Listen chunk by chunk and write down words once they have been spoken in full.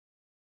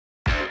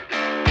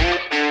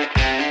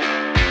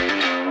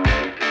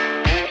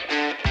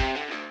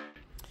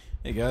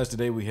Hey guys,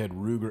 today we had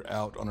Ruger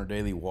out on our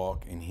daily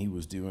walk and he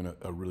was doing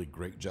a really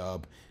great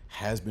job.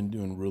 Has been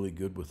doing really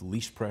good with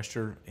leash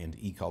pressure and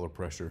e-collar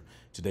pressure.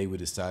 Today we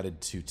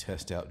decided to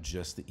test out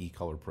just the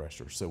e-collar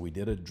pressure. So we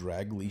did a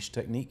drag leash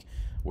technique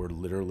where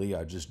literally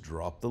I just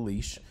dropped the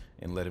leash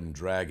and let him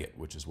drag it,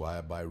 which is why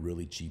I buy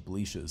really cheap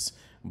leashes.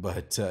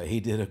 But he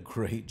did a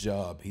great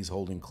job. He's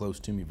holding close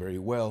to me very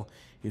well.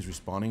 He's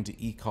responding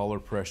to e-collar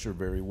pressure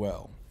very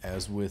well.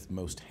 As with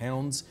most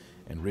hounds,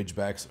 and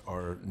Ridgebacks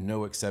are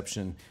no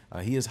exception,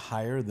 he is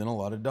higher than a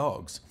lot of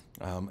dogs.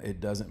 It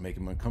doesn't make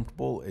him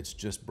uncomfortable. It's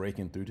just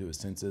breaking through to his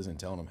senses and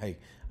telling him, hey,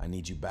 I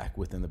need you back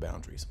within the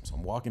boundaries. So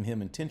I'm walking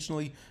him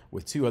intentionally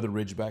with two other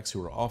Ridgebacks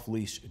who are off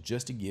leash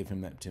just to give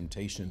him that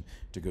temptation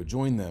to go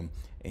join them.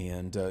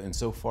 And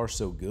so far,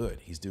 so good.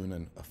 He's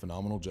doing a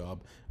phenomenal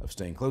job of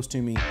staying close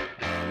to me.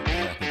 And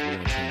I think we're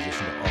going to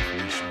transition to off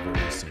leash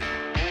very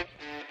soon.